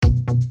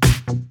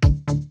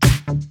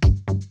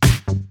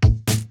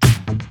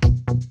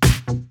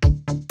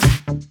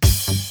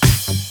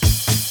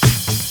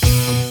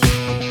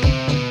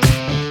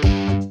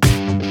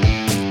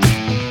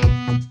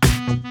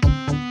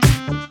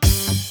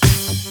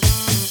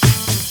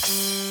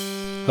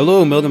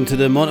Hello and welcome to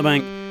the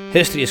Montebank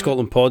History of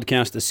Scotland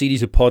podcast, a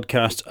series of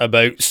podcasts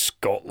about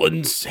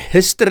Scotland's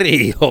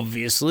history,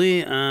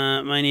 obviously.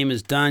 My name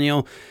is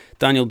Daniel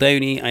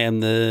Downey. I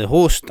am the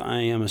host. I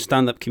am a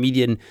stand-up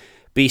comedian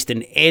based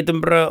in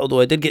Edinburgh,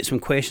 although I did get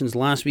some questions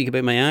last week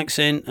about my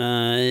accent.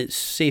 It's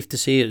safe to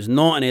say it's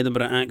not an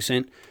Edinburgh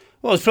accent.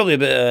 Well, it's probably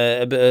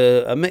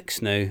a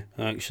mix now,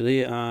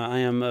 actually. I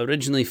am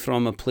originally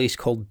from a place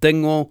called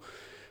Dingwall,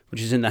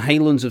 which is in the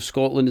Highlands of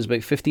Scotland. It's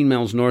about 15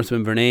 miles north of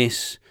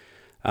Inverness.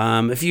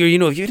 If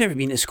you've never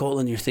been to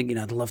Scotland, you're thinking,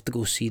 I'd love to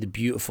go see the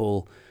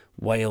beautiful,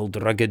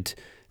 wild, rugged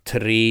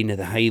terrain of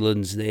the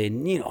Highlands,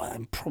 then,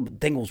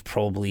 Dingwall's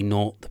probably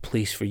not the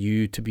place for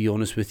you, to be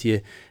honest with you.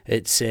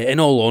 It's,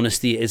 in all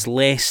honesty, it's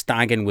less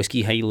Stag and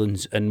Whiskey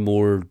Highlands and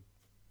more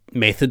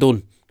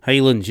Methadone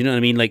Highlands, you know what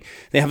I mean? Like,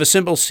 they have a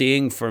simple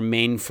saying for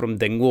men from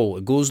Dingwall.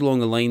 It goes along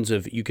the lines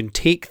of, you can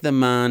take the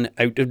man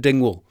out of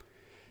Dingwall,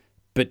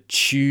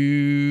 but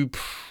you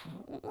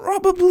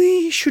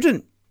probably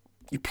shouldn't.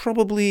 You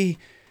probably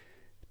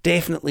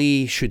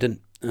definitely shouldn't.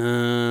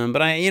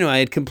 But I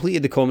had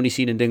completed the comedy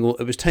scene in Dingwall.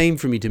 It was time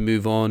for me to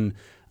move on,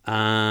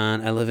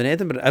 and I live in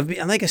Edinburgh. I've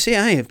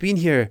been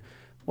here.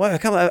 Wow,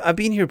 I've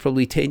been here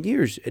probably 10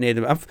 years in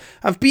Edinburgh.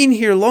 I've been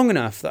here long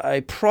enough that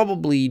I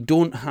probably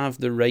don't have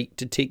the right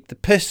to take the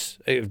piss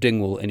out of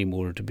Dingwall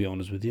anymore, to be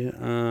honest with you.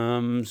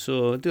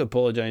 So I do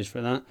apologise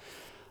for that.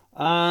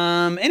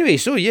 Anyway,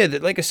 so yeah,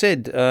 like I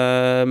said,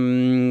 a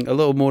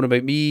little more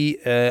about me.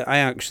 I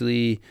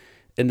actually,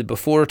 in the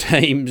before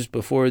times,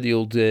 before the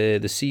old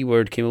the C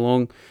word came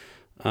along,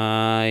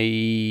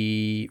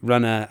 I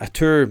ran a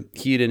tour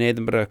here in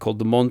Edinburgh called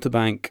the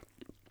Montebank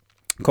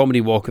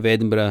Comedy Walk of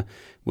Edinburgh,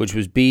 which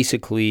was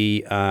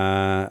basically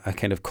a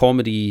kind of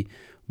comedy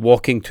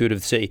walking tour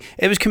of the city.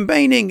 It was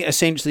combining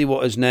essentially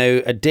what is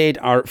now a dead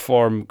art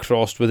form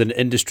crossed with an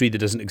industry that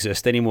doesn't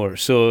exist anymore.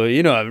 So,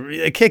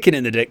 I'm kicking it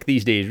in the dick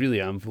these days,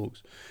 really am,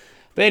 folks.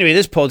 But anyway,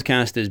 this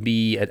podcast is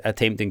me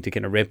attempting to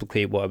kind of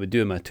replicate what I would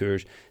do in my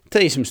tours,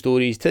 tell you some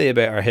stories, tell you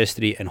about our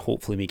history, and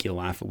hopefully make you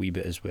laugh a wee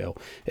bit as well.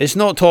 It's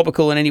not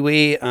topical in any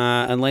way,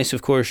 unless,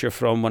 of course, you're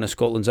from one of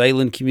Scotland's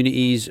island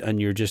communities and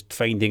you're just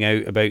finding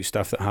out about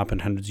stuff that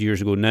happened hundreds of years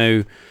ago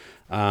now.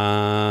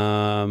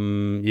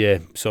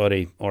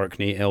 Sorry,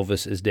 Orkney,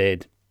 Elvis is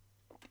dead.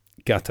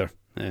 Gutter.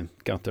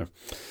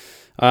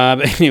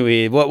 But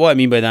anyway, what I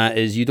mean by that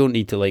is you don't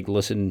need to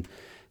listen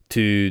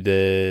to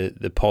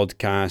the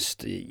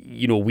podcast,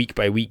 week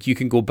by week. You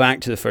can go back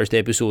to the first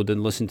episode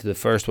and listen to the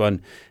first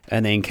one,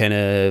 and then kind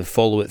of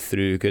follow it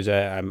through, because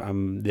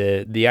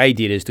the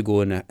idea is to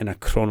go in a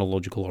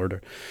chronological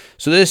order.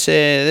 So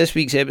this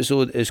week's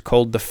episode is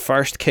called "The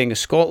First King of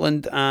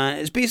Scotland."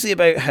 It's basically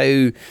about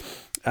how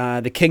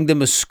the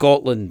Kingdom of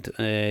Scotland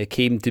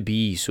came to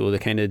be. So the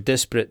kind of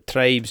disparate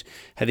tribes,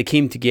 how they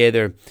came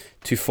together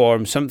to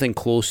form something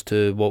close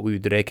to what we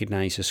would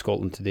recognise as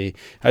Scotland today.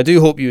 I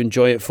do hope you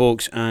enjoy it,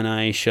 folks, and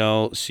I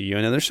shall see you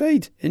on the other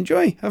side.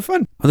 Enjoy, have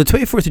fun. On the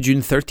 24th of June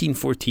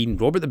 1314,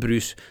 Robert the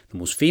Bruce, the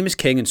most famous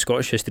king in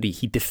Scottish history,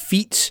 he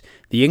defeats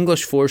the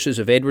English forces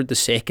of Edward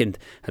II at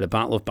the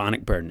Battle of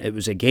Bannockburn. It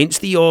was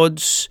against the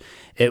odds.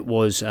 It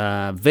was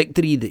a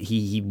victory that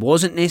he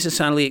wasn't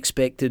necessarily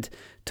expected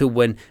to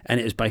win, and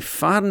it is by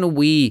far and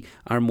away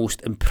our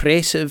most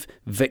impressive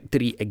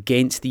victory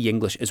against the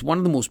English. It's one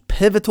of the most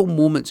pivotal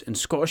moments in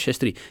Scottish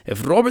history.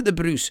 If Robert the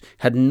Bruce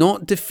had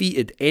not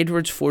defeated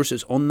Edward's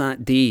forces on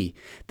that day,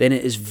 then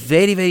it is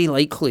very, very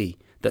likely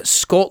that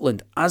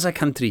Scotland as a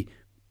country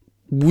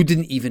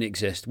wouldn't even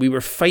exist. We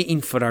were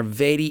fighting for our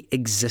very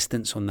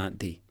existence on that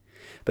day.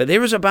 But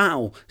there was a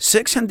battle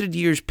 600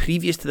 years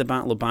previous to the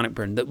Battle of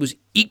Bannockburn that was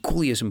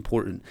equally as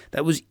important,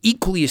 that was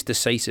equally as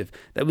decisive,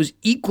 that was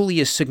equally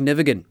as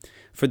significant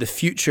for the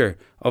future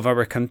of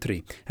our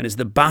country. And it's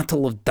the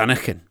Battle of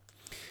Dunnachen.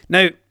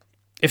 Now,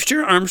 if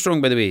Stuart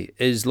Armstrong, by the way,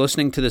 is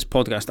listening to this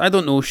podcast, I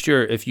don't know,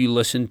 Stuart, if you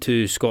listen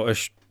to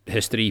Scottish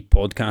history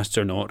podcasts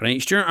or not,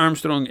 right? Stuart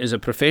Armstrong is a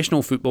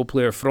professional football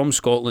player from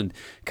Scotland,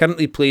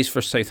 currently plays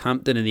for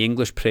Southampton in the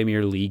English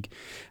Premier League,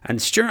 and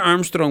Stuart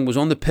Armstrong was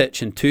on the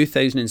pitch in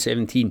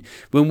 2017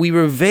 when we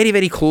were very,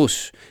 very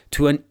close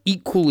to an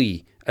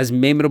equally as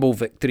memorable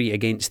victory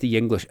against the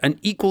English, an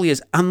equally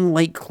as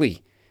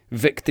unlikely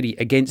victory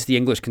against the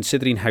English,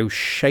 considering how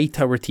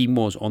shite our team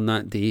was on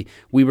that day.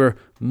 We were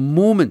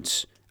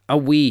moments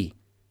away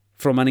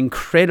from an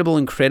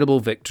incredible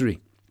victory.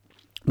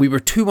 We were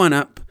 2-1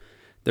 up.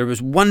 There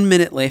was 1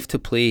 minute left to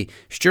play.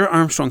 Stuart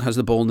Armstrong has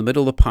the ball in the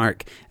middle of the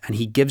park and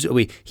he gives it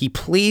away. He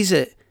plays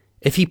it.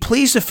 If he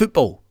plays the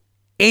football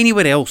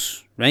anywhere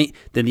else, right,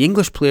 then the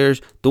English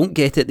players don't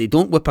get it. They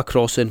don't whip a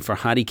cross in for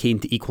Harry Kane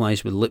to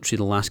equalise with literally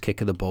the last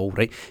kick of the ball,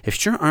 right? If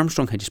Stuart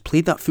Armstrong had just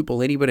played that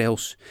football anywhere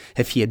else,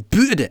 if he had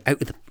booted it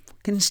out of the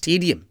fucking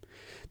stadium,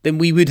 then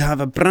we would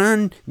have a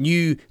brand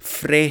new,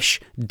 fresh,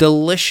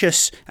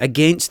 delicious,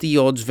 against the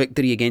odds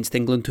victory against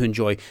England to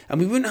enjoy. And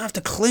we wouldn't have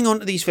to cling on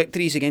to these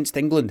victories against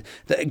England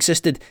that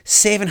existed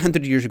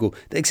 700 years ago,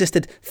 that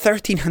existed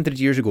 1300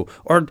 years ago,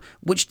 or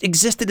which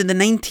existed in the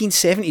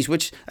 1970s,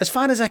 which, as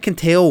far as I can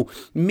tell,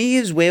 may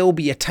as well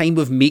be a time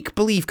of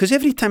make-believe. Because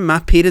every time my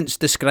parents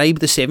describe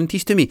the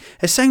 70s to me,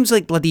 it sounds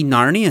like bloody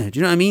Narnia. Do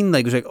you know what I mean?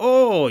 Like, it was like,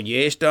 oh,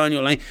 yes,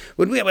 Daniel,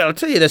 well, I'll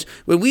tell you this,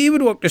 when we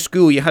would walk to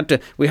school, we had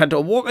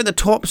to walk at the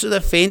tops of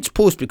the fence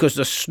post because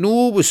the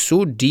snow was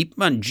so deep,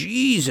 man.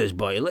 Jesus,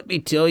 boy, let me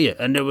tell you.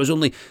 And there was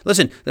only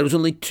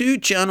 2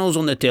 channels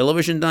on the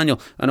television, Daniel,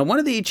 and on one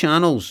of the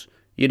channels,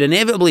 you'd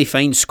inevitably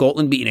find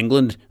Scotland beating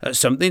England at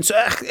something. So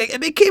it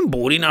became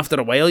boring after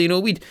a while, you know.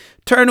 We'd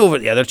turn over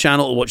to the other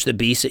channel to watch the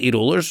Bay City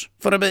Rollers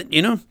for a bit,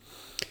 you know.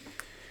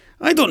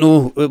 I don't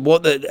know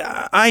what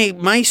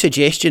my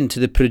suggestion to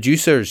the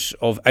producers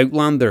of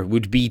Outlander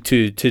would be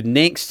to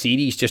next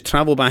series just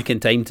travel back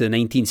in time to the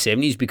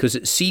 1970s, because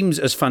it seems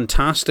as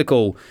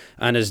fantastical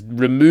and as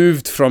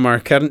removed from our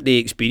current day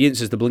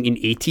experience as the blinking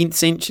 18th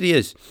century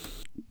is.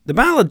 The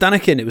Battle of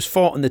Dunnakin, it was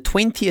fought on the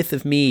 20th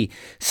of May,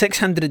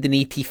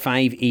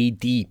 685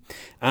 AD.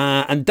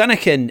 And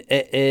Dunnakin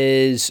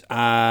is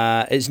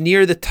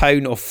near the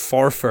town of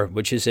Forfar,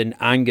 which is in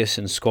Angus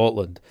in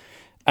Scotland.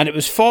 And it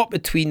was fought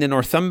between the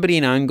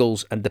Northumbrian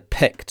Angles and the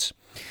Picts.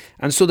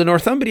 And so the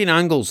Northumbrian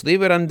Angles, they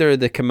were under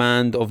the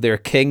command of their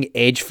king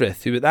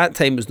Edgefrith, who at that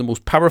time was the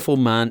most powerful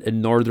man in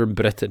northern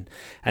Britain.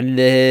 And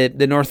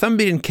the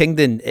Northumbrian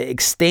kingdom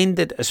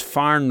extended as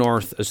far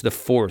north as the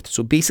Forth,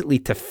 so basically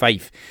to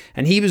Fife.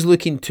 And he was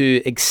looking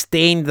to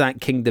extend that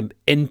kingdom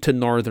into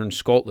northern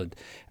Scotland.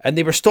 And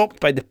they were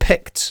stopped by the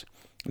Picts.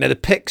 Now the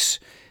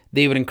Picts,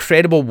 they were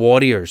incredible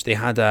warriors. They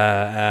had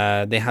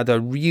a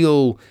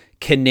real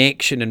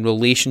connection and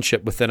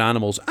relationship with their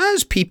animals,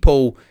 as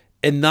people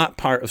in that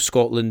part of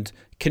Scotland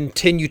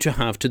continue to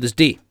have to this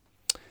day.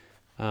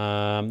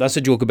 That's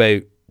a joke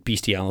about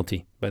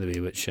bestiality, by the way,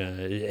 which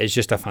is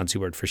just a fancy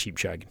word for sheep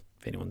shagging,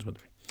 if anyone's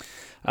wondering.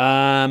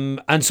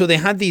 And so they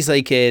had these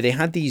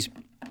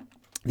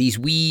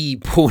wee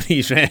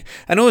ponies, right?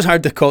 I know it's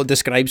hard to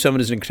describe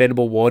someone as an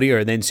incredible warrior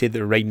and then say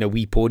they're riding a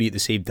wee pony at the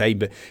same time,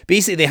 but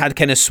basically they had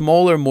kind of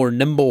smaller, more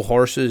nimble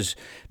horses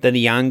than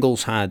the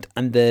Angles had.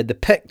 And the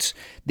Picts,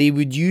 they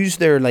would use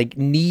their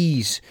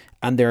knees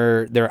and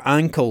their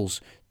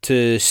ankles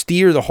to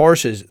steer the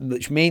horses,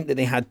 which meant that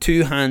they had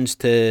 2 hands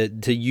to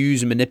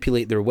use and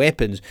manipulate their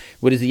weapons,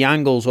 whereas the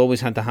Angles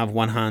always had to have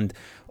 1 hand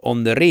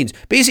on the reins.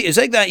 Basically, it's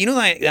like that, you know,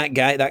 that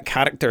guy, that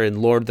character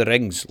in Lord of the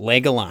Rings,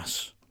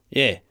 Legolas.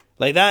 Yeah.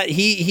 Like that,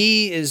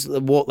 he is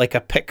what like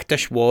a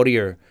Pictish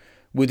warrior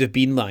would have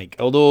been like.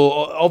 Although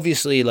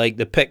obviously, like,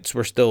 the Picts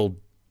were still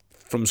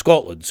from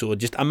Scotland, so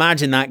just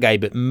imagine that guy,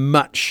 but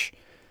much,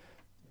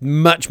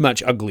 much,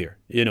 much uglier.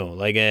 You know,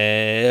 like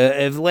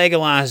if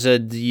Legolas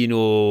had, you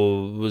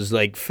know, was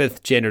like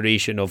 5th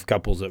generation of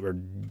couples that were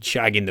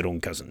shagging their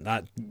own cousin.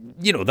 That,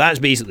 you know, that's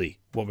basically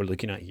what we're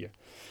looking at here.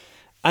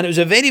 And it was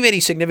a very, very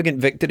significant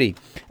victory.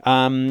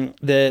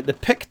 The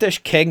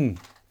Pictish king.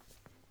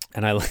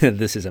 And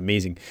this is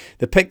amazing.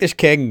 The Pictish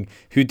king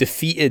who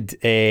defeated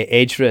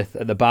Edgefrith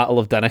at the Battle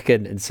of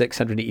Dunnakin in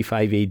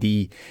 685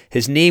 AD,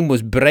 his name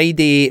was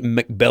Bridie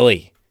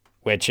McBilly,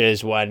 which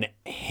is one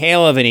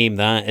hell of a name,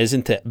 that,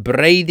 isn't it?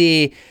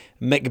 Bridie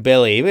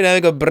McBilly. We now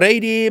got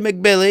Bridie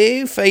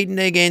McBilly fighting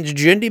against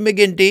Jundy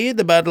McGinty at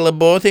the Battle of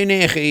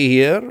Bothenechi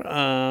here.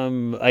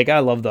 I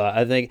love that.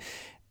 I think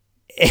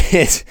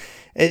it's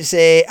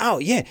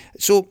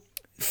so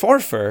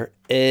Forfar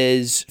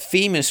is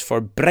famous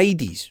for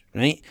bridies,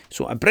 right?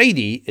 So a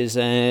bridie is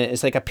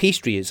like a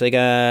pastry. It's like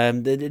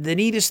the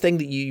nearest thing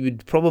that you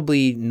would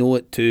probably know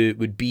it to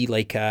would be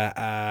like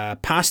a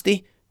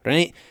pasty,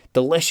 right?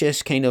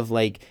 Delicious kind of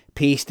like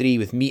pastry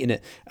with meat in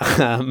it.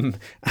 And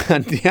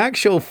the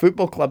actual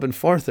football club in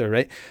Forfar,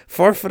 right?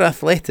 Forfar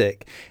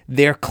Athletic,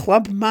 their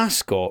club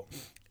mascot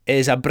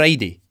is a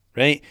bridie,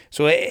 right?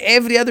 So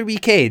every other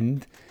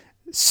weekend,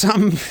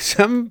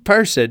 some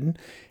person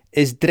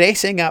is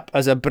dressing up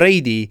as a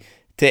bridie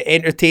to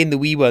entertain the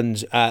wee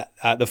ones at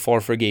the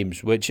Forfar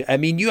games, which, I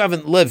mean, you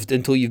haven't lived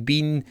until you've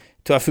been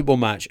to a football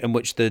match in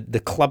which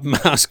the club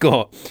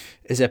mascot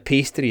is a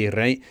pastry,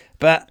 right?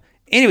 But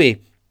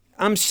anyway,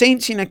 I'm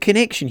sensing a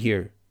connection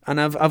here,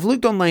 and I've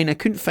looked online, I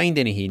couldn't find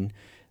anything,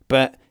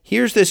 but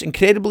here's this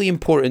incredibly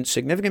important,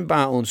 significant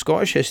battle in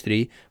Scottish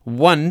history,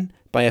 won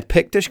by a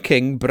Pictish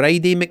king,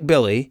 Bridie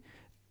McBilly,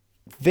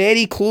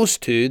 very close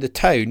to the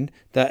town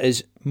that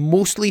is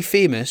mostly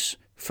famous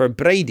for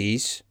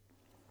bridies.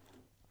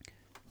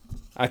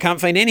 I can't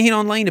find anything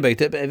online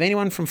about it, but if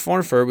anyone from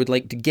Forfar would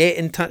like to get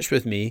in touch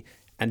with me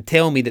and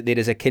tell me that there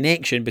is a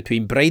connection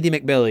between Bridie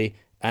McBilly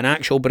and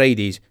actual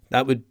bridies,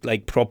 that would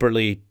like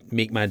properly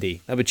make my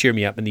day. That would cheer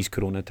me up in these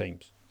corona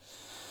times.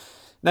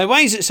 Now,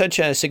 why is it such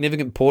a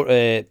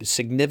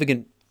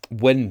significant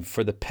win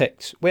for the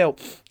Picts? Well,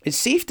 it's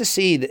safe to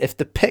say that if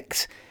the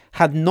Picts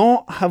had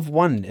not have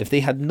won, if they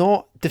had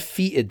not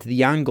defeated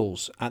the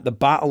Angles at the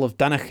Battle of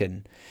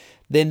Dunnakin,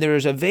 then there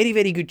is a very,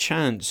 very good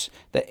chance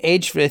that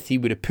Edgefrith, he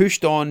would have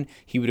pushed on,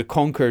 he would have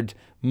conquered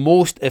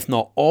most, if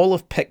not all,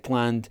 of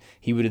Pictland.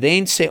 He would have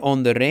then set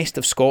on the rest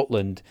of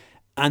Scotland,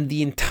 and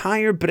the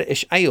entire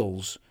British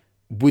Isles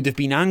would have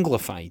been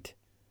Anglified.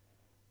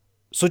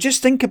 So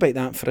just think about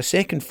that for a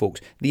second,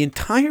 folks. The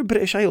entire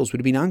British Isles would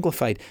have been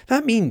Anglified.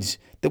 That means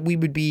that we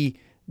would be...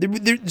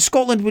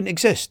 Scotland wouldn't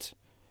exist.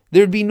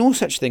 There would be no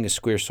such thing as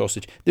square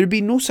sausage. There would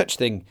be no such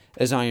thing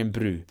as Iron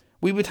Brew.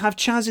 We would have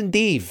Chas and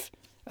Dave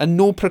and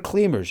no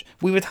Proclaimers.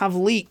 We would have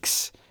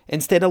lakes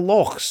instead of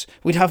lochs.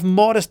 We'd have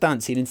Morris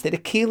dancing instead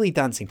of Ceilidh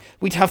dancing.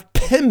 We'd have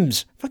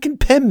Pims, fucking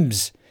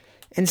Pims,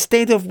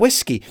 instead of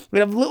whiskey. We'd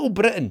have Little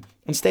Britain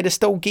instead of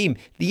Still Game.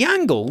 The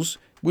Angles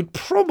would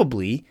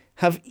probably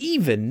have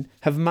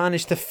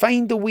managed to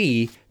find a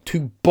way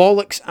to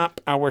bollocks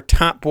up our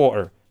tap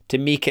water to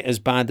make it as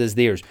bad as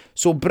theirs.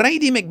 So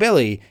Bridie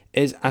McBilly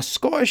is a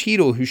Scottish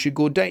hero who should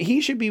go down.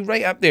 He should be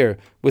right up there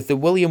with the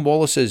William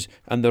Wallaces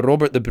and the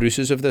Robert the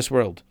Bruces of this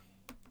world.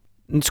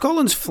 In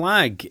Scotland's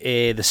flag,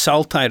 the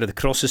saltire, or the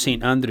Cross of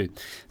St Andrew,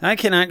 that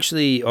can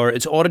actually, or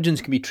its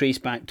origins can be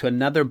traced back to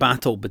another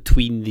battle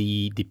between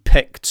the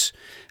Picts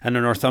and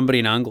the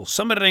Northumbrian Angles.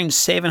 Somewhere around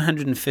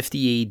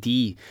 750 AD,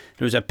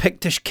 there was a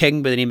Pictish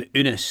king by the name of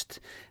Unist,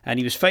 and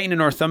he was fighting the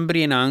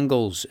Northumbrian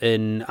Angles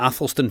in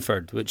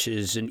Athelstanford, which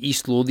is in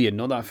East Lothian,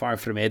 not that far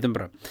from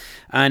Edinburgh.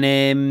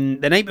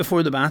 And the night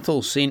before the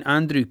battle, St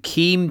Andrew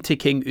came to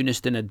King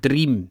Unist in a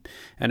dream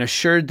and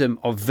assured him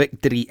of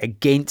victory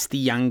against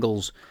the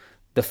Angles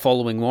the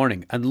following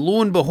morning. And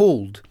lo and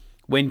behold,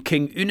 when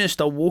King Unist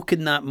awoke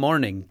in that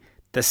morning,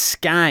 the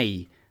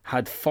sky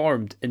had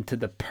formed into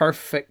the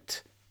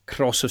perfect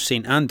Cross of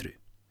St Andrew.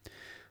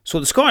 So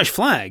the Scottish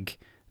flag,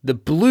 the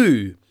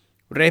blue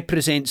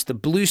represents the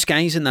blue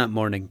skies in that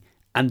morning,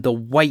 and the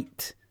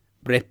white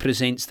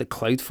represents the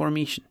cloud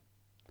formation.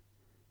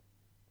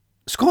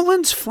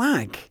 Scotland's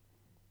flag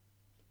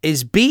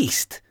is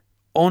based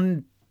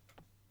on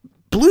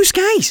blue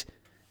skies.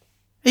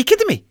 Are you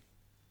kidding me?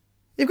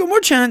 You've got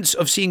more chance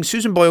of seeing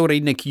Susan Boyle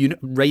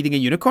riding a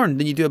unicorn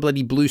than you do a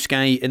bloody blue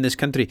sky in this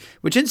country.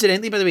 Which,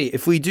 incidentally, by the way,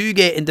 if we do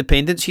get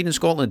independence here in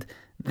Scotland,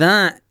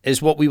 that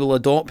is what we will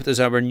adopt as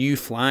our new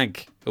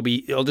flag.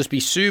 It'll just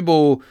be Sue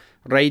Bo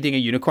riding a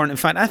unicorn. In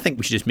fact, I think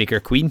we should just make her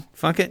queen.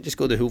 Fuck it, just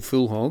go the whole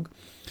full hog.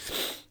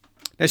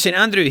 Now, St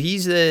Andrew,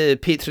 he's the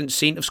patron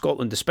saint of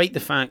Scotland, despite the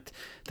fact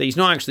that he's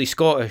not actually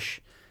Scottish.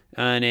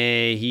 And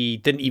he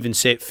didn't even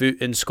set foot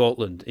in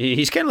Scotland.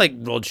 He's kind of like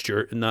Rod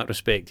Stewart in that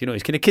respect. You know,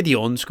 he's kind of kiddie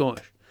on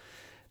Scottish.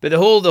 But the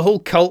whole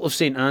cult of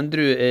St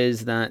Andrew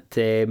is that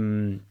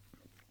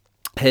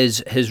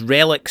his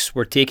relics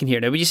were taken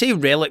here. Now, when you say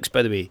relics,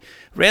 by the way,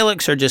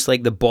 relics are just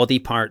like the body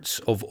parts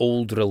of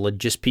old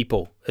religious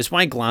people. It's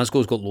why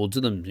Glasgow's got loads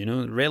of them. You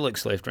know,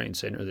 relics left, right, and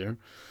centre there.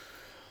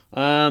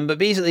 But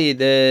basically,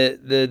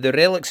 the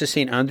relics of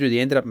St Andrew, they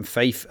ended up in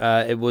Fife.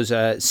 It was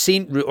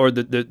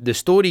the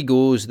story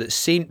goes that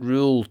Saint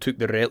Rule took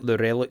the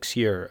relics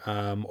here,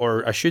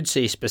 or I should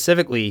say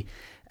specifically,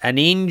 an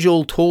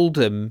angel told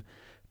him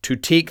to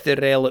take the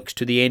relics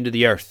to the end of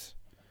the earth.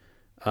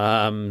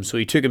 So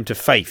he took him to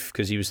Fife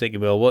because he was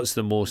thinking, well, what's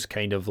the most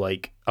kind of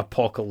like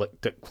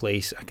apocalyptic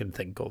place I can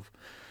think of?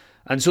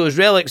 And so his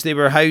relics, they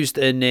were housed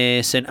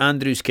in St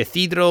Andrew's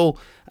Cathedral,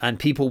 and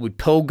people would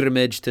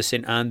pilgrimage to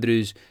St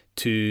Andrew's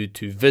to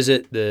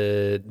visit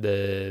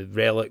the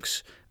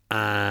relics,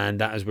 and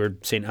that is where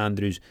St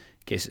Andrews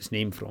gets its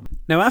name from.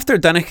 Now, after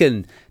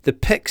Dunican, the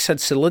Picts had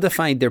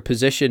solidified their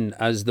position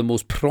as the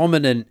most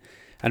prominent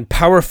and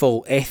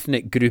powerful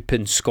ethnic group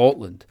in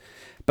Scotland.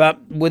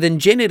 But within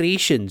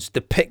generations,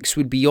 the Picts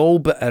would be all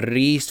but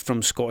erased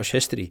from Scottish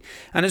history.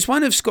 And it's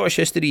one of Scottish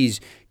history's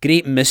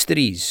great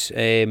mysteries,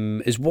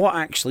 is what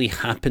actually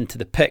happened to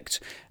the Picts.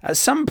 At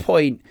some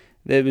point,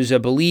 there was a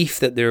belief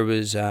that there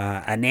was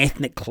an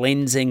ethnic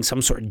cleansing,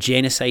 some sort of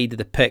genocide of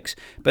the Picts,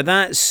 but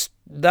that's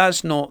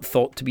not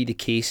thought to be the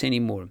case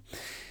anymore.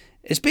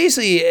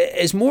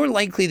 It's more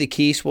likely the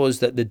case was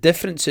that the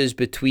differences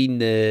between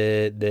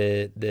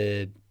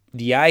the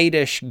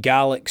Irish,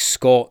 Gaelic,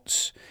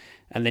 Scots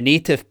and the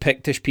native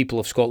Pictish people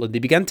of Scotland, they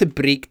began to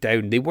break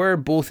down. They were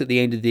both, at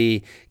the end of the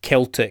day,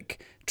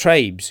 Celtic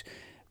tribes.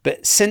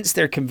 But since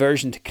their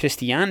conversion to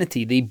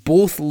Christianity, they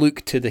both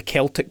looked to the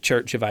Celtic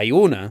Church of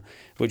Iona,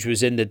 which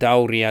was in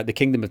the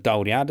kingdom of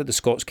Dalriada, the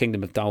Scots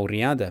kingdom of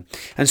Dalriada.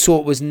 And so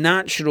it was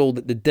natural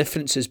that the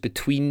differences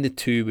between the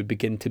two would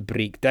begin to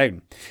break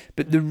down.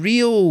 But the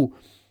real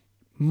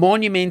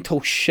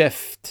monumental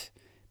shift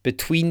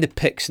between the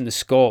Picts and the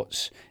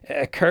Scots,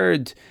 it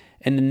occurred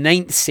in the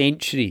 9th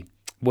century,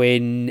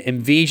 when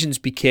invasions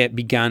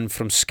began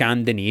from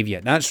Scandinavia.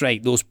 That's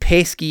right, those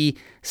pesky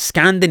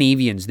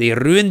Scandinavians, they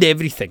ruined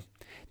everything.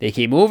 They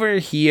came over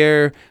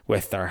here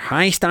with their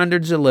high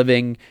standards of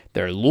living,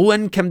 their low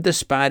income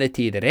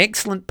disparity, their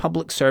excellent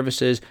public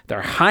services,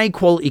 their high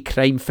quality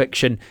crime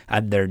fiction,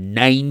 and their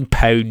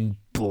 £9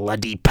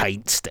 bloody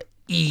pints to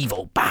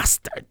evil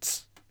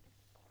bastards.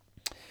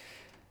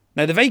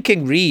 Now, the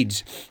Viking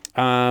raids,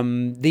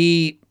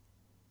 they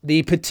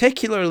they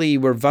particularly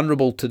were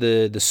vulnerable to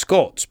the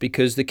Scots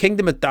because the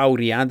kingdom of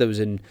Dalriada was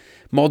in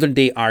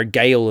modern-day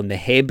Argyll and the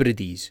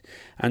Hebrides.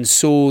 And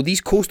so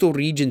these coastal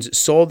regions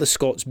saw the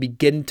Scots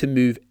begin to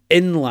move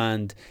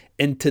inland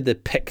into the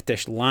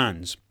Pictish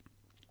lands.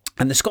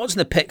 And the Scots and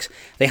the Picts,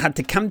 they had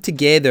to come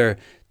together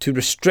to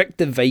restrict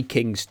the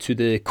Vikings to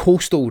the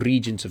coastal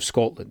regions of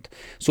Scotland.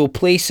 So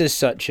places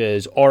such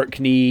as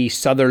Orkney,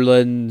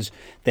 Sutherlands,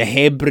 the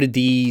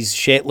Hebrides,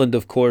 Shetland,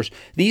 of course.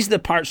 These are the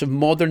parts of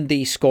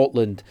modern-day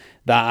Scotland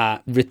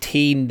that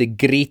retain the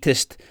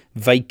greatest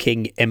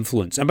Viking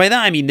influence. And by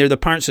that I mean they're the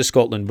parts of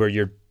Scotland where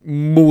you're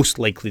most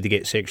likely to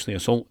get sexually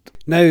assaulted.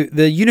 Now,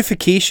 the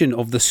unification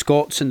of the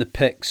Scots and the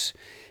Picts,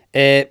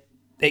 it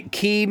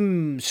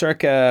came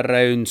somewhere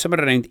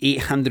around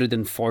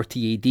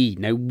 840 AD.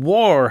 Now,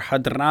 war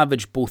had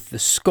ravaged both the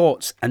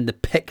Scots and the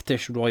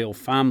Pictish royal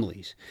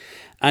families.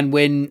 And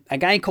when a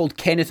guy called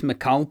Kenneth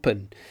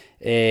MacAlpin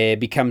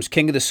becomes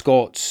King of the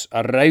Scots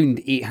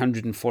around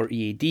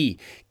 840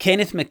 AD,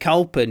 Kenneth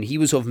MacAlpin, he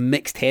was of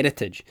mixed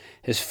heritage.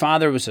 His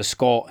father was a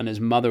Scot and his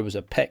mother was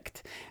a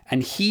Pict.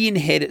 And he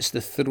inherits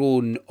the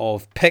throne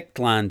of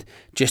Pictland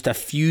just a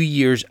few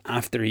years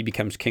after he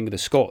becomes King of the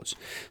Scots.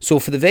 So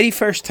for the very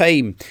first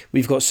time,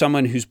 we've got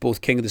someone who's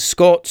both King of the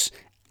Scots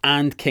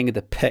and King of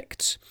the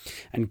Picts.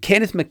 And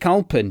Kenneth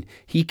MacAlpin,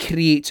 he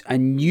creates a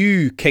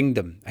new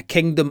kingdom, a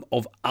kingdom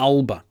of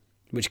Alba,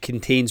 which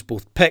contains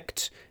both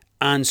Picts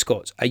and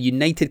Scots, a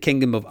united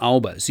kingdom of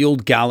Alba. It's the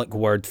old Gaelic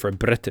word for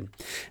Britain.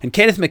 And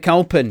Kenneth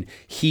MacAlpin,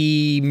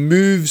 he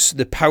moves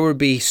the power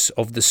base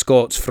of the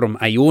Scots from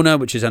Iona,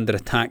 which is under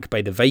attack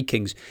by the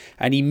Vikings,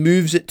 and he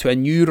moves it to a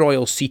new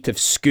royal seat of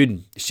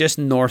Scone. It's just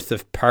north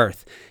of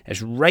Perth.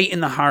 It's right in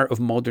the heart of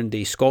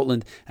modern-day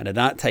Scotland, and at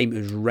that time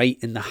it was right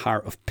in the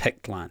heart of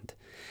Pictland.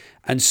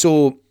 And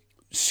so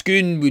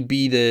Scone would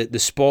be the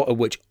spot at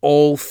which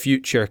all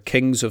future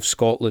kings of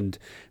Scotland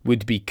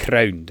would be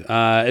crowned.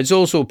 It's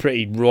also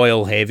pretty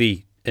royal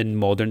heavy in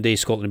modern day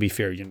Scotland, to be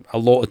fair. A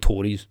lot of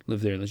Tories live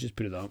there, let's just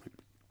put it that way.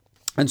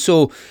 And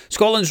so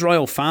Scotland's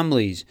royal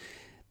families,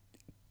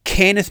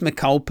 Kenneth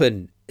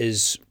MacAlpin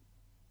is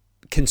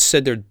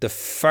considered the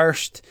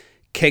first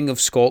King of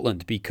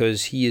Scotland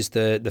because he is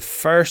the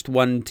first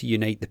one to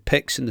unite the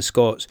Picts and the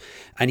Scots,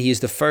 and he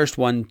is the first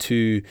one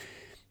to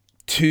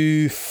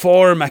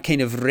form a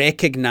kind of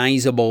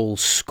recognisable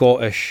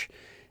Scottish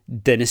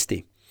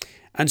dynasty.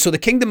 And so the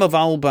Kingdom of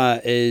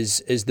Alba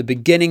is the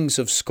beginnings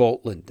of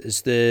Scotland,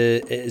 is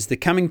the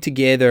coming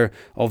together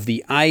of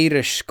the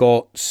Irish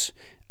Scots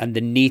and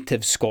the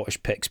native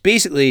Scottish Picts.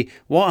 Basically,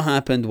 what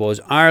happened was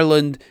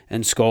Ireland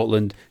and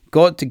Scotland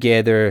got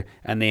together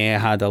and they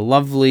had a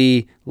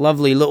lovely,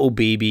 lovely little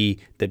baby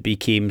that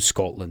became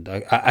Scotland,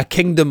 a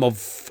kingdom of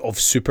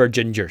super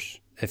gingers,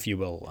 if you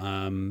will.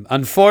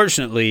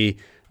 Unfortunately,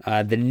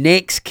 the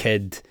next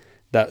kid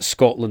that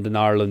Scotland and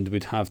Ireland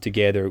would have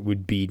together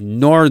would be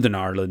Northern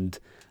Ireland,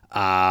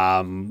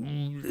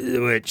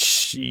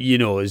 which,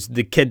 is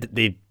the kid that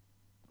they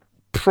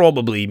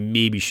probably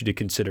maybe should have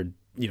considered,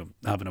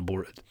 having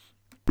aborted.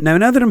 Now,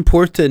 another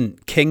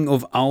important king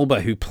of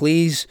Alba who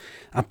plays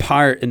a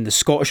part in the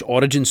Scottish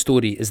origin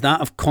story is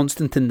that of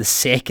Constantine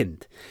II.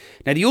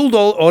 Now, the old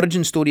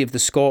origin story of the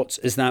Scots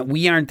is that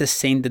we are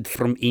descended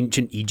from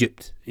ancient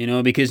Egypt,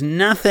 because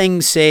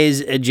nothing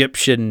says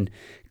Egyptian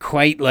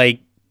quite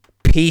like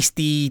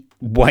pasty,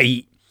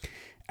 white,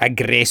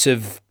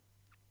 aggressive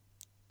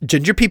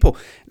ginger people.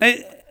 Now,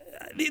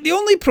 the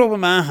only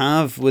problem I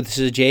have with the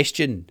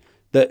suggestion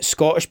that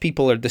Scottish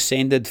people are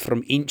descended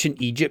from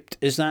ancient Egypt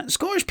is that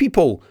Scottish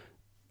people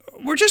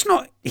were just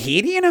not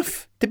hairy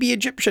enough to be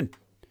Egyptian.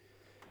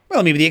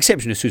 Well, maybe the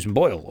exception is Susan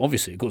Boyle,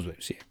 obviously, it goes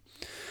without saying.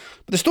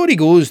 But the story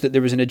goes that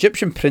there was an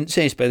Egyptian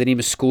princess by the name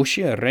of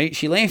Scotia, right?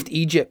 She left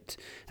Egypt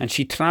and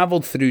she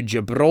travelled through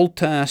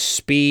Gibraltar,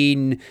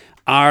 Spain,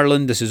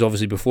 Ireland. This is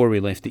obviously before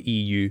we left the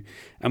EU.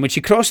 And when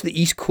she crossed the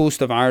east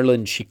coast of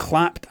Ireland, she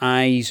clapped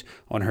eyes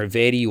on her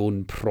very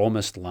own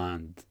promised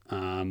land,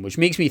 which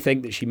makes me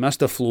think that she must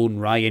have flown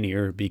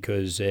Ryanair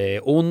because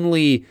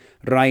only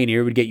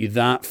Ryanair would get you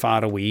that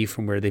far away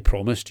from where they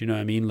promised, you know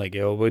what I mean? Like,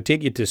 we'll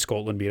take you to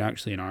Scotland, but you're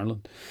actually in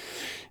Ireland.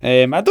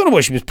 I don't know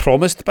what she was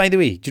promised, by the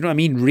way. Do you know what I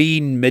mean?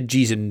 Rain,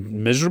 midges, and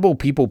miserable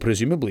people,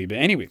 presumably. But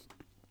anyway.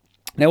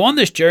 Now, on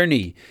this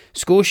journey,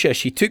 Scotia,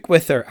 she took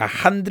with her a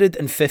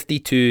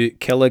 152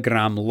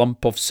 kilogram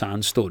lump of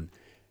sandstone.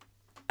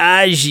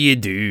 As you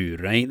do,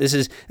 right? This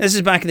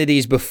is back in the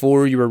days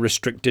before you were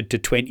restricted to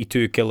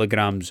 22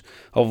 kilograms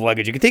of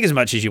luggage. You could take as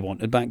much as you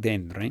wanted back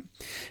then, right?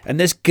 And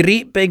this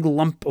great big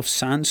lump of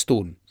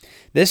sandstone,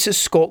 this is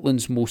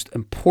Scotland's most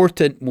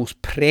important,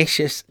 most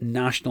precious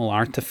national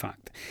artefact.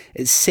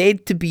 It's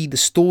said to be the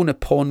stone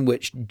upon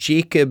which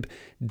Jacob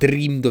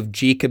dreamed of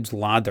Jacob's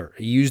ladder.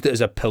 He used it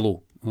as a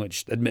pillow,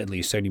 which admittedly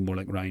is sounding more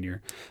like Ryanair.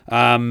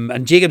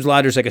 And Jacob's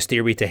Ladder is like a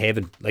stairway to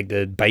heaven, like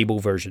the Bible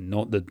version,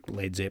 not the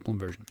Led Zeppelin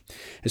version.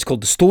 It's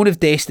called the Stone of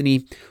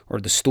Destiny or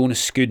the Stone of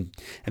Scone.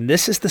 And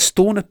this is the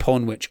stone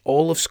upon which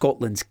all of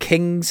Scotland's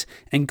kings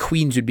and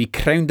queens would be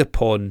crowned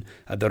upon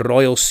at the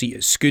royal seat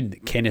at Scone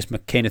that Kenneth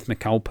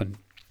MacAlpin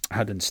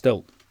had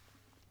instilled.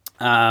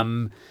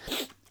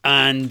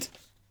 And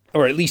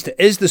or at least it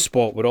is the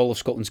spot where all of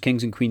Scotland's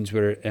kings and queens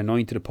were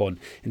anointed upon,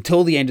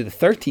 until the end of the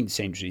 13th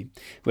century,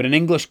 when an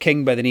English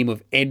king by the name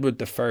of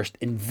Edward I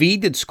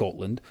invaded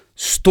Scotland,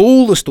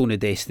 stole the Stone of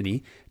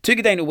Destiny, took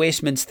it down to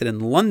Westminster in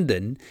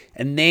London,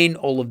 and then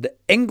all of the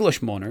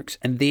English monarchs,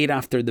 and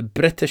thereafter the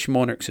British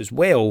monarchs as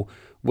well,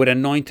 were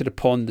anointed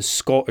upon the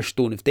Scottish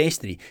Stone of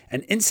Destiny.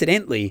 And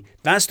incidentally,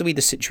 that's the way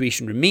the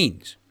situation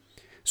remains.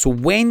 So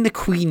when the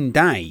Queen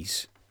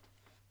dies,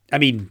 I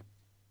mean,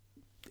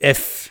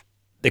 if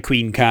the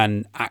Queen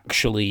can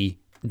actually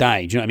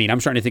die, do you know what I mean? I'm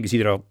starting to think it's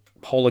either a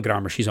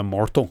hologram or she's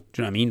immortal,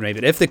 do you know what I mean, right?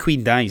 But if the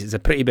Queen dies, it's a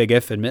pretty big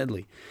if,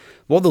 admittedly.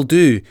 What they'll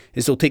do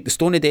is they'll take the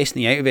Stone of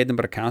Destiny out of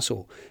Edinburgh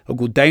Castle, it'll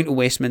go down to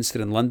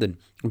Westminster in London,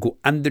 and go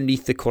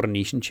underneath the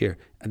coronation chair,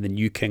 and the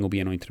new king will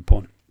be anointed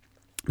upon.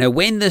 Now,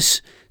 when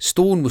this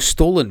stone was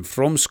stolen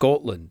from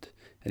Scotland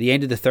at the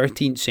end of the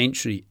 13th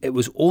century, it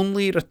was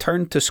only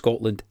returned to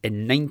Scotland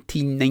in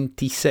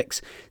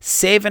 1996,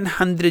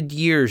 700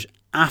 years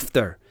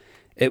after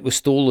it was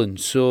stolen.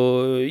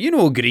 So, you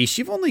know, Greece,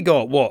 you've only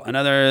got, what,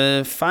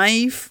 another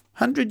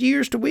 500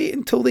 years to wait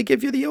until they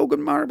give you the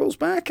Elgin marbles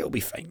back? It'll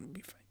be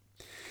fine.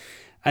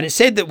 And it's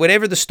said that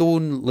wherever the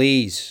stone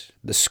lays,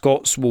 the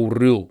Scots will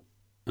rule.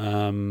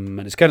 And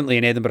it's currently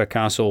in Edinburgh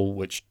Castle,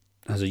 which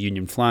has a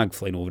Union flag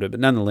flying over it,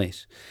 but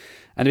nonetheless.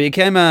 And it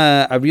became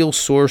a real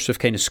source of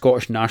kind of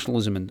Scottish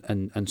nationalism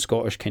and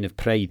Scottish kind of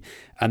pride.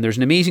 And there's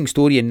an amazing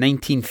story in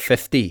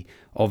 1950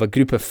 of a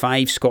group of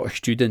 5 Scottish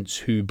students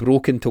who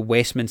broke into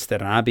Westminster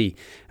Abbey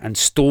and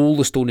stole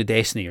the Stone of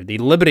Destiny, or they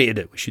liberated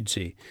it, we should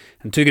say,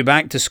 and took it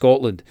back to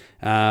Scotland.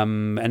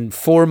 And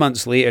 4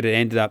 months later, it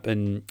ended up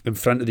in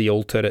front of the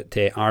altar at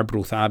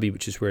Arbroath Abbey,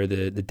 which is where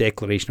the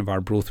Declaration of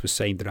Arbroath was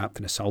signed, wrapped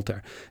in a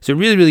psalter. It's a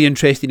really, really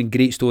interesting and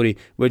great story,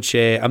 which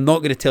I'm not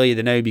going to tell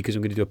you now because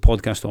I'm going to do a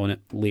podcast on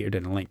it later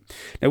down the line.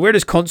 Now, where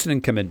does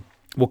Constantine come in?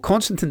 Well,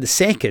 Constantine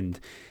II,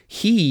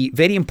 he,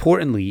 very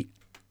importantly,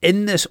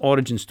 in this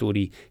origin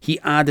story, he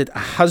added a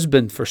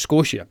husband for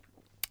Scotia,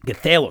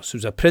 Gathelus,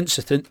 who's a prince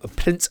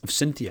of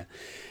Cynthia.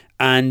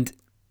 And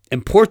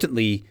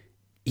importantly,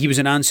 he was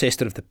an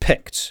ancestor of the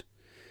Picts.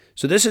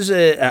 So this is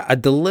a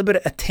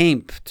deliberate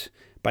attempt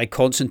by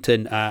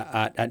Constantine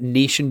at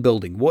nation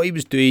building. What he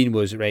was doing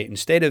was, right,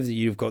 instead of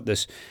you've got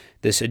this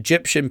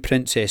Egyptian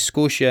princess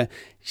Scotia,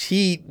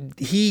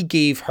 he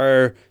gave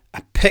her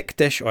a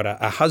Pictish, or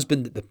a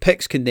husband that the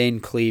Picts can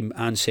then claim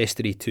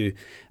ancestry to,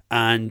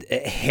 and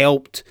it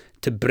helped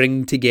to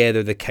bring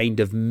together the kind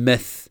of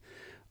myth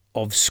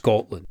of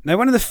Scotland. Now,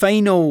 one of the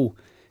final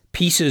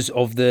pieces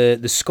of the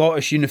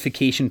Scottish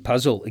unification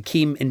puzzle, it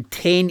came in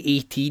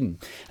 1018,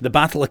 the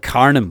Battle of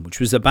Carnham, which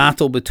was a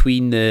battle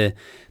between the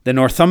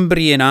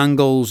Northumbrian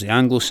Angles, the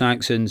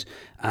Anglo-Saxons,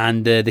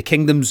 and the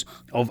kingdoms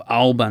of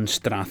Alba and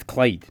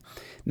Strathclyde.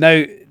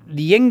 Now,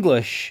 the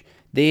English,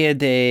 they had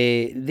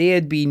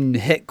been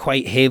hit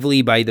quite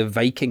heavily by the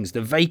Vikings.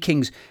 The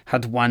Vikings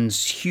had won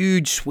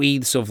huge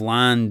swathes of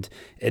land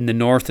in the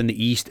north and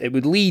the east. It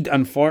would lead,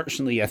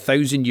 unfortunately,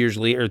 1,000 years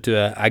later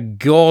to a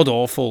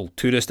god-awful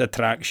tourist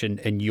attraction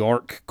in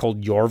York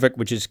called Jorvik,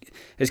 which is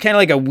kind of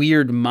like a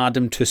weird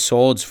Madame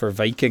Tussauds for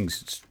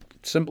Vikings. It's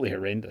simply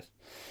horrendous.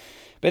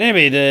 But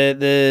anyway,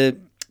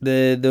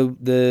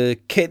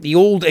 the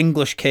old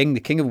English king, the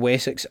King of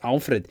Wessex,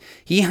 Alfred,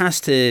 he has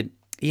to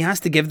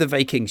give the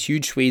Vikings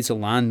huge swathes of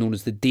land known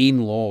as the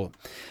Danelaw.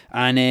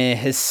 And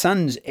his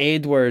sons,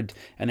 Edward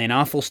and then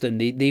Athelstan,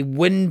 they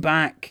win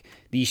back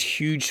these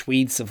huge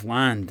swathes of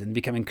land and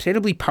become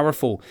incredibly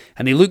powerful.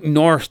 And they look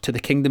north to the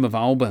kingdom of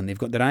Alba, and they've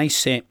got their eyes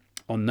set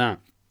on that.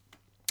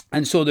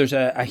 And so there's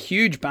a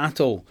huge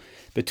battle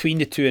between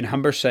the two in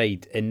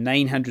Humberside in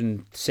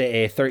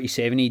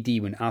 937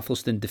 AD when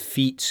Athelstan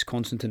defeats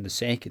Constantine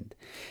II.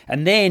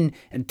 And then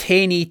in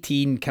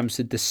 1018 comes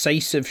the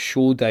decisive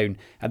showdown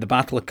at the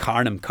Battle of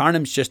Carnham.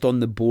 Carnham's just on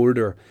the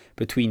border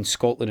between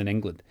Scotland and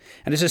England.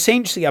 And it's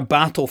essentially a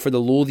battle for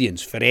the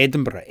Lothians, for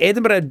Edinburgh.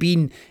 Edinburgh had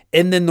been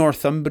in the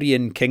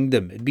Northumbrian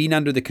kingdom. It had been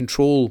under the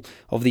control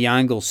of the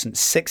Angles since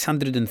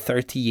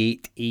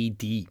 638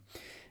 AD.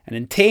 And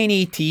in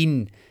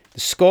 1018, the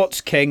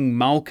Scots king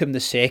Malcolm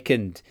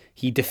II,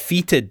 he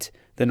defeated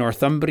the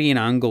Northumbrian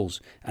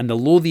Angles, and the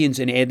Lothians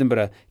in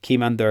Edinburgh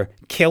came under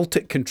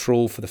Celtic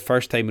control for the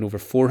first time in over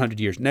 400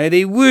 years. Now,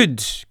 they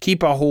would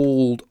keep a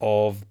hold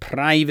of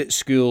private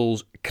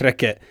schools,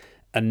 cricket,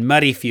 and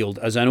Murrayfield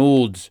as an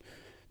ode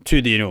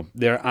to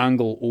their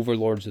Angle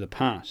overlords of the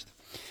past.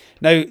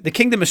 Now, the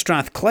kingdom of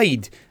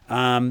Strathclyde,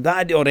 that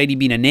had already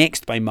been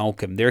annexed by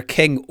Malcolm. Their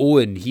king,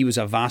 Owen, he was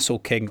a vassal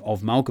king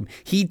of Malcolm.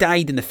 He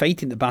died in the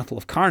fighting at the Battle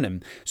of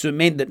Carnham, so it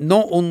meant that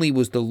not only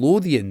was the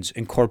Lothians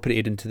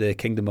incorporated into the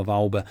kingdom of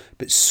Alba,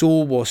 but so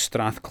was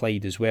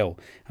Strathclyde as well.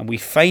 And we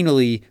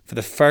finally, for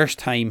the first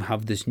time,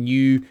 have this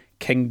new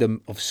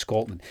kingdom of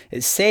Scotland.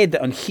 It's said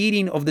that on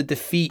hearing of the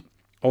defeat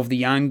of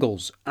the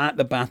Angles at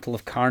the Battle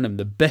of Carnham,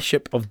 the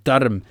Bishop of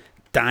Durham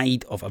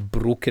died of a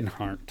broken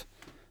heart.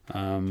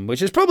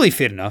 which is probably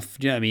fair enough.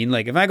 Do you know what I mean?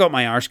 Like, if I got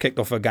my arse kicked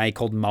off a guy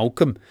called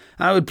Malcolm,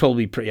 I would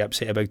probably be pretty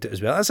upset about it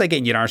as well. That's like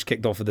getting your arse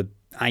kicked off of the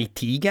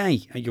IT guy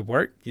at your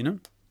work, you know?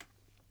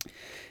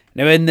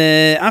 Now,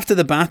 after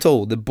the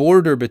battle, the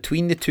border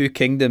between the two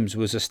kingdoms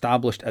was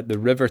established at the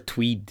River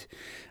Tweed.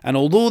 And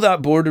although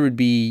that border would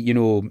be, you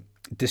know,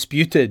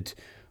 disputed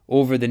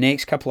over the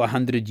next couple of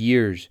 100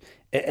 years,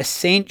 it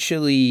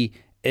essentially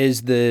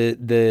is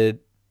the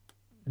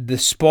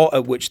spot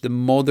at which the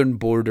modern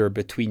border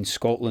between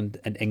Scotland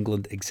and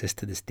England exists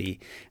to this day.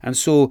 And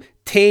so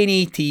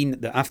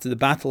 1018, after the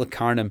Battle of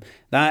Carnham,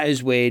 that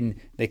is when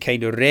the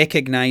kind of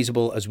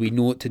recognisable, as we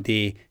know it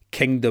today,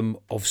 Kingdom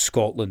of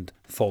Scotland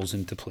falls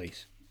into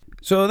place.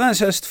 So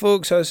that's us,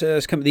 folks.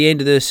 That's come to the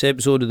end of this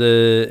episode of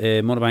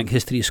the Montebank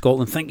History of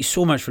Scotland. Thank you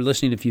so much for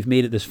listening if you've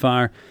made it this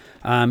far.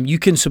 You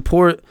can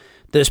support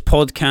this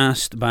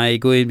podcast by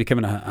going and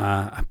becoming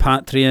a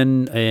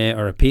Patreon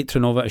or a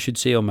patron of it, I should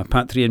say, on my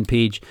Patreon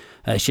page.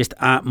 It's just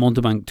at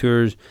Montebank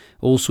Tours.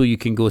 Also, you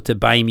can go to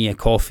Buy Me a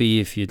Coffee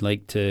if you'd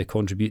like to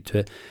contribute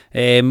to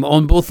it.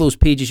 On both those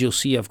pages, you'll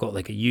see I've got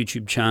like a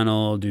YouTube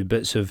channel, do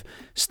bits of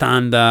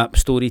stand-up,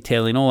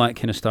 storytelling, all that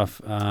kind of stuff,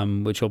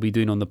 which I'll be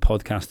doing on the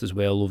podcast as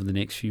well over the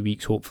next few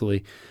weeks,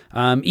 hopefully.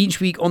 Each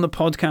week on the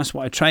podcast,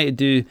 what I try to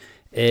do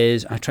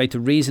is I try to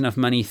raise enough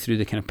money through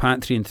the kind of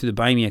Patreon, through the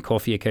Buy Me a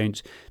Coffee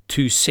accounts,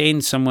 to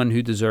send someone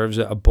who deserves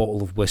it a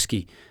bottle of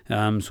whiskey.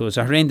 So it's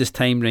a horrendous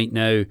time right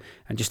now,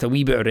 and just a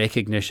wee bit of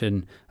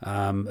recognition.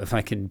 If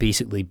I can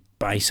basically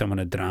buy someone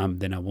a dram,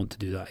 then I want to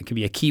do that. It can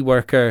be a key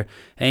worker,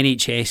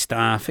 NHS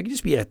staff, it can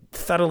just be a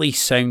thoroughly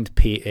sound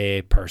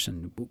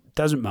person.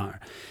 Doesn't matter.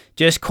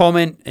 Just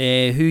comment who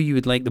you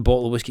would like the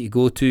bottle of whiskey to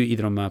go to,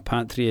 either on my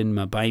Patreon,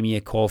 my Buy Me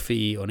a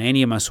Coffee, on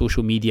any of my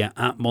social media,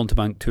 at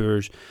Montebank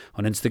Tours,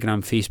 on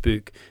Instagram,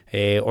 Facebook,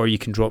 or you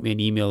can drop me an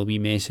email, a wee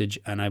message,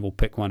 and I will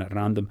pick one at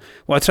random.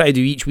 What I try to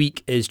do each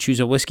week is choose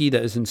a whiskey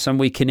that is in some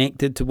way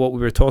connected to what we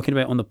were talking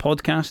about on the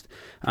podcast.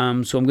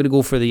 So I'm going to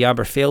go for the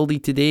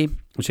Aberfeldy today,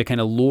 which is a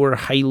kind of lower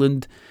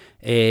Highland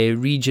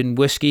region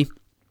whiskey.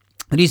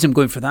 The reason I'm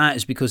going for that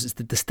is because it's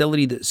the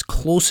distillery that's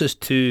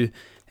closest to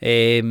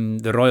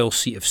the royal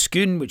seat of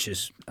Scone, which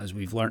is, as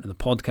we've learnt in the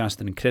podcast,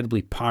 an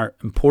incredibly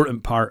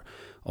important part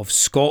of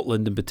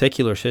Scotland, in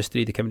particular's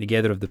history, the coming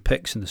together of the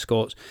Picts and the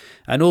Scots.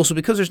 And also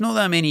because there's not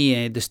that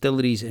many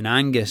distilleries in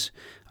Angus,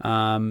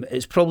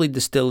 it's probably a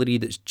distillery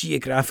that's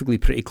geographically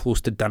pretty close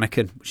to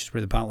Dunnican, which is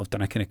where the Battle of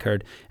Dunnican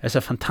occurred. It's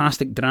a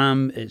fantastic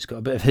dram. It's got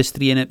a bit of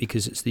history in it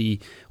because it's the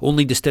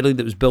only distillery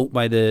that was built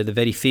by the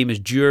very famous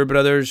Dewar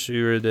brothers,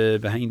 who are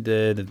behind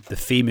the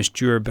famous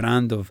Dewar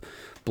brand of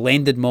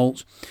blended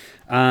malts,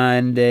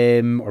 and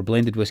or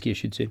blended whiskey, I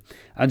should say.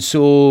 And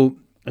so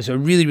it's a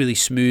really, really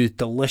smooth,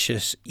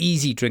 delicious,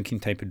 easy drinking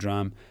type of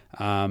dram.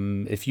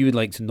 If you would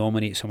like to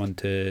nominate someone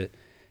to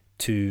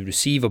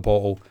receive a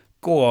bottle,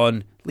 go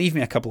on, leave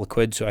me a couple of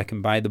quid so I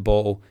can buy the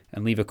bottle,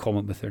 and leave a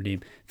comment with their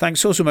name.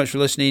 Thanks so much for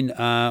listening.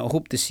 I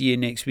hope to see you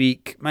next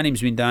week. My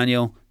name's been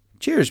Daniel.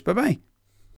 Cheers. Bye-bye.